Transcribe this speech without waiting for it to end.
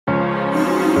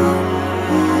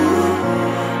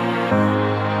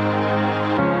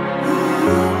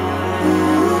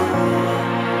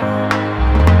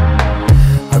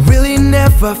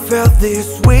I felt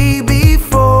this way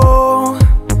before.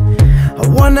 I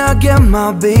wanna get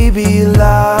my baby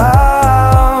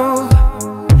love.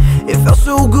 It felt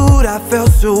so good, I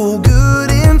felt so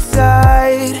good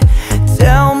inside.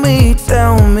 Tell me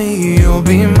you'll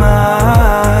be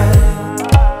mine.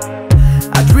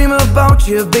 I dream about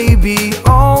you, baby,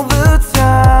 all the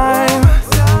time.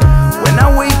 When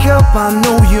I wake up, I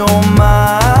know you're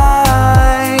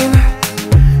mine.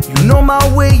 You know my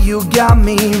way, you got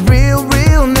me real,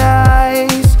 real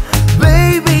nice.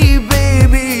 Baby,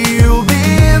 baby, you'll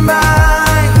be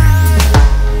mine.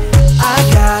 I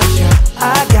got you,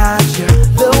 I got you.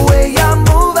 The way I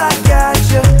move, I got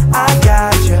you, I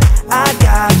got you, I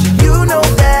got you. You know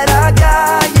that I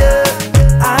got you,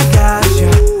 I got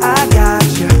you, I got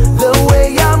you. The way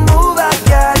I move, I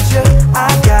got you, I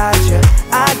got you,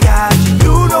 I got you.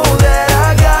 You know that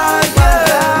I got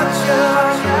you.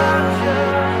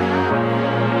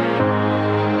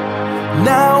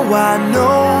 Now I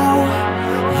know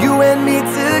you and me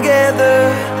together.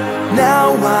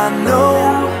 Now I know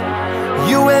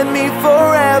you and me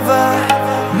forever.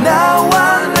 Now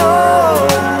I know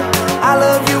I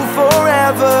love you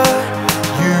forever.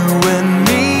 You and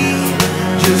me,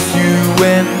 just you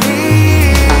and me.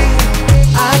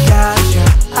 I got you,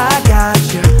 I got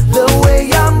you. The way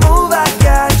I move, I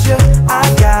got you, I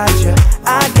got you, I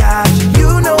got you.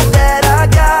 You know that I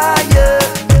got you,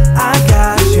 I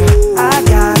got you, I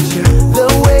got you. The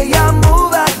way I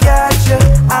move, I got you,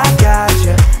 I got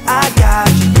you, I got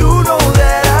you. You know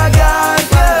that I got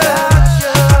you.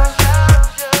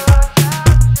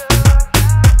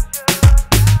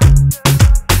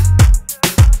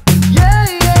 Yeah,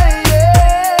 yeah, yeah.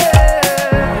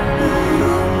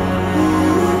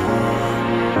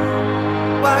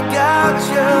 I got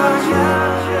you.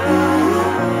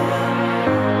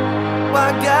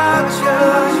 I got you.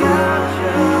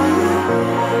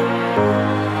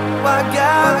 I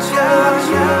got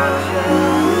you.